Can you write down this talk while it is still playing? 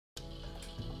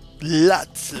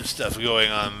Lots of stuff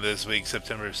going on this week,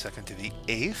 September 2nd to the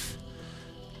 8th.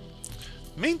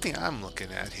 Main thing I'm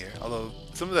looking at here, although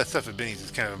some of that stuff at Benny's is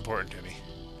kind of important to me,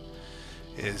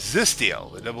 is this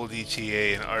deal, the double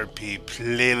DTA and RP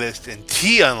playlist and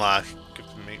T unlock. I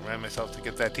have to remind myself to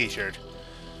get that t-shirt.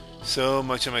 So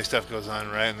much of my stuff goes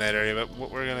on right in that area, but what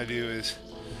we're going to do is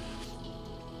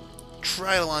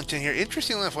try to launch in here.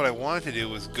 Interestingly enough, what I wanted to do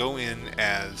was go in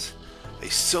as a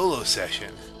solo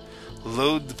session,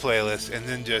 load the playlist, and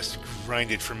then just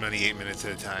grind it for money 8 minutes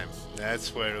at a time.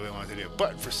 That's what I really wanted to do.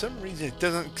 But for some reason, it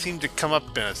doesn't seem to come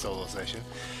up in a solo session.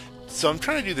 So I'm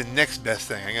trying to do the next best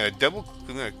thing. I'm going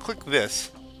to click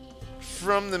this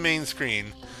from the main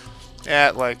screen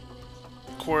at like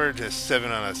 6:45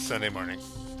 on a Sunday morning.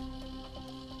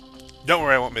 Don't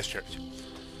worry, I won't miss church.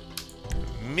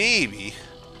 Maybe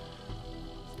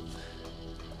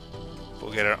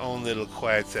we'll get our own little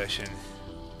quiet session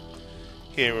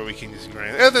here where we can just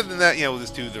grind. Other than that, we'll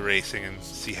just do the racing and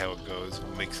see how it goes.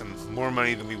 We'll make some more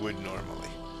money than we would normally.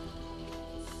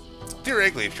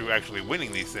 Theoretically, if you're actually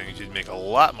winning these things, you'd make a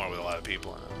lot more with a lot of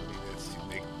people in them. You'd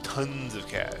make tons of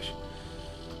cash.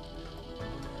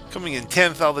 Coming in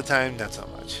 10th all the time, not so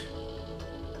much.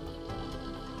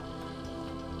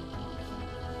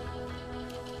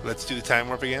 Let's do the time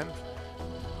warp again.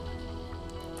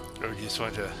 Or do you just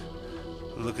want to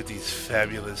look at these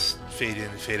fabulous fade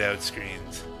in, fade out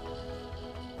screens?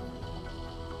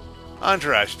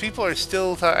 Entourage. People are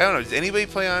still I don't know, does anybody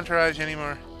play Entourage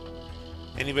anymore?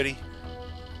 Anybody?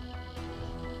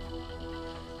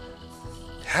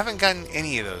 Haven't gotten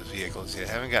any of those vehicles yet.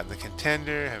 Haven't gotten the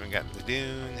Contender, haven't gotten the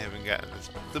Dune, haven't gotten this.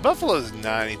 The Buffalo is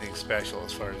not anything special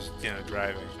as far as,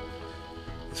 driving.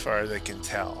 As far as I can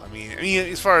tell. I mean,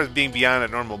 as far as being beyond a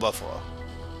normal Buffalo.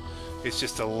 It's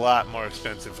just a lot more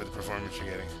expensive for the performance you're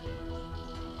getting.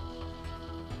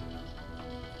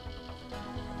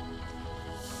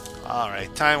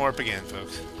 Alright, time warp again,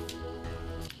 folks.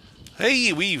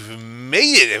 Hey, we've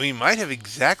made it! And we might have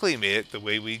exactly made it the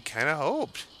way we kind of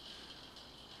hoped.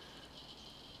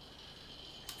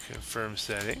 Confirm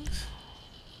settings.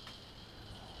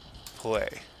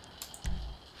 Play.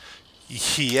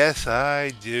 Yes, I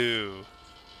do.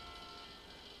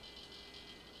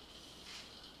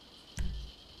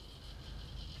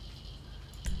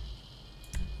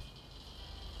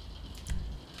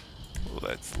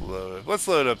 Let's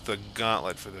load up the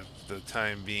gauntlet for the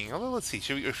time being. Although, let's see.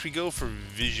 Should we go for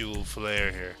visual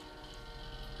flair here?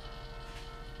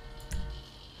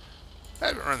 I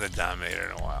haven't run the Dominator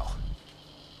in a while.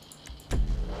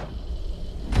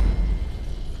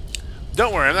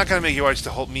 Don't worry, I'm not going to make you watch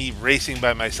me racing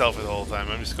by myself for the whole time.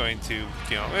 I'm just going to,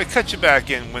 I'm going to cut you back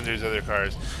in when there's other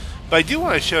cars. But I do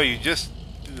want to show you just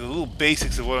the little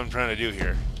basics of what I'm trying to do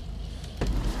here.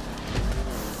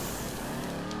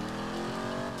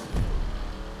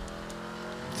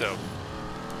 So,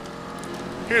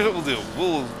 here's what we'll do.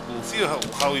 We'll see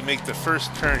how we make the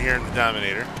first turn here in the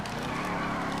Dominator.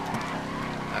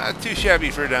 Not too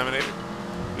shabby for a Dominator,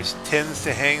 which tends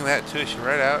to hang that tush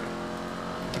right out.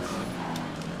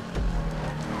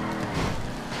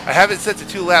 I have it set to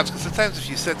 2 laps because sometimes if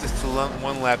you set this to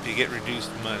 1 lap, you get reduced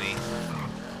money.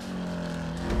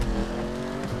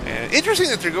 And interesting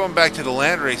that they're going back to the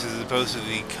land races as opposed to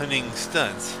the cunning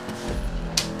stunts.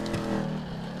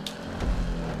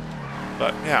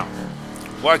 But now,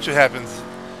 watch what happens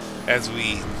as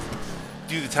we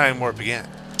do the time warp again.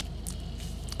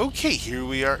 Okay, here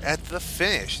we are at the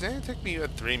finish. Now, it took me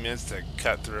about 3 minutes to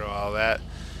cut through all that.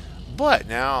 But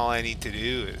now all I need to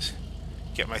do is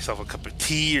get myself a cup of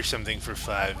tea or something for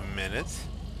 5 minutes.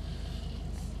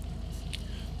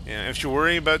 And if you're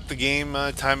worried about the game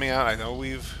timing out, I know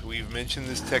we've mentioned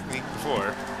this technique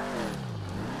before.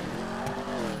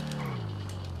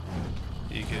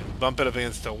 You can bump it up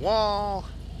against a wall.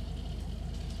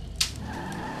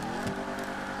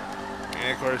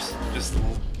 And of course, just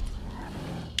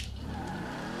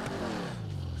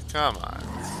come on.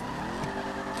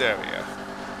 There we go.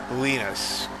 Lean a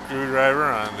screwdriver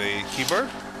on the keyboard.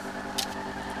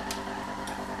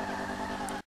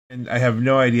 And I have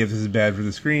no idea if this is bad for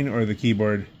the screen or the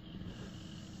keyboard,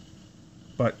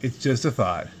 but it's just a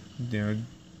thought.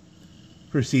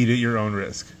 Proceed at your own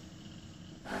risk.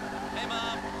 Hey,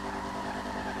 Mom.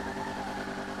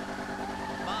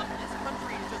 Mom, this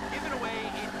country is just giving away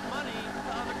its money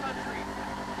to other countries.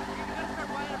 You gotta start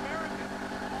buying American.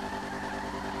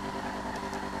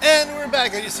 And we're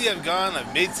back. As you see,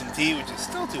 I've made some tea, which is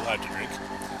still too hot to drink.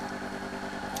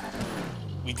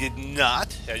 We did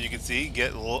not, as you can see,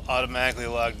 get automatically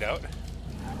logged out.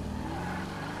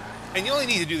 And you only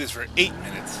need to do this for 8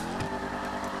 minutes.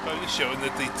 So just showing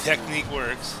that the technique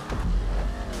works.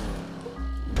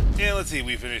 And let's see,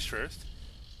 we finished first.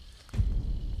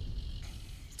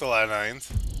 It's a lot of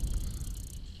nines.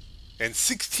 And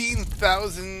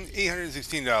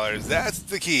 $16,816. That's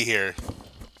the key here.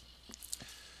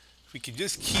 If we can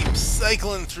just keep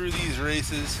cycling through these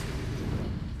races,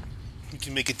 we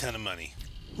can make a ton of money.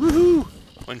 Woohoo!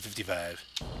 155.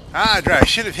 Ah, I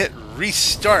should have hit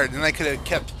restart, and I could have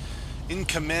kept in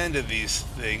command of these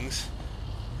things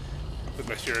with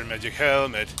my Spirit Magic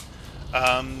Helmet.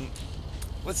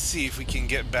 Let's see if we can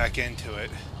get back into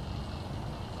it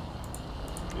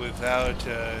without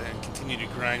and continue to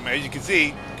grind. As you can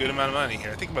see, good amount of money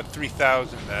here. I think about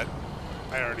 3,000 that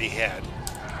I already had.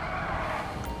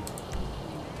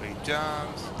 Play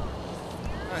jobs.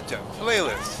 Not job.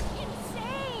 Playlist.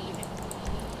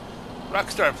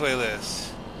 Rockstar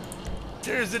playlist.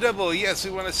 There's the double. Yes,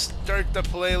 we want to start the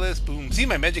playlist. Boom. See,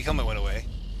 my magic helmet went away.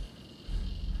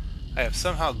 I have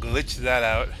somehow glitched that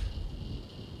out.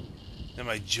 Am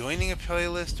I joining a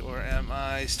playlist or am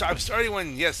I... I'm starting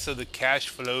one. Yes, so the cash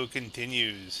flow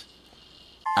continues.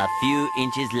 A few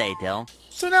inches later.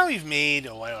 So now we've made,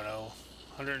 I don't know,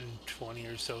 120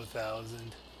 or so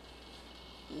thousand.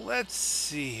 Let's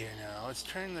see here now. Let's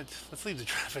leave the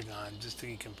traffic on just to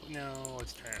get no,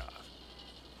 let's turn it off.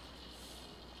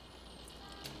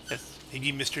 Yes,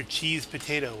 maybe Mr. Cheese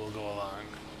Potato will go along.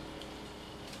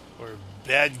 Or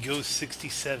Bad Ghost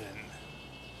 67.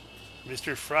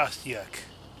 Mr. Frost Yuck.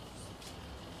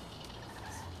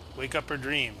 Wake up or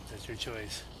dream. That's your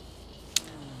choice.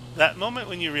 That moment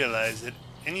when you realize that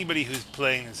anybody who's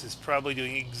playing this is probably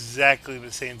doing exactly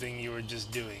the same thing you were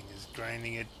just doing, is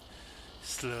grinding it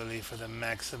slowly for the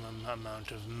maximum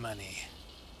amount of money.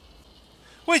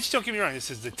 Which, don't get me wrong, this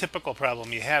is the typical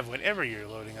problem you have whenever you're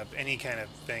loading up any kind of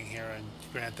thing here on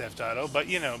Grand Theft Auto, but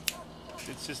you know,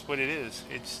 it's just what it is.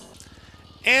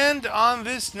 And on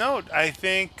this note, I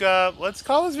think let's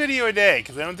call this video a day,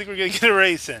 because I don't think we're going to get a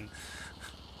race in.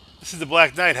 This is the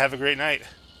Black Knight. Have a great night.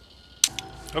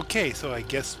 Okay, so I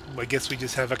guess we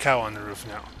just have a cow on the roof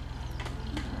now.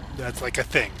 That's like a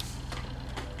thing.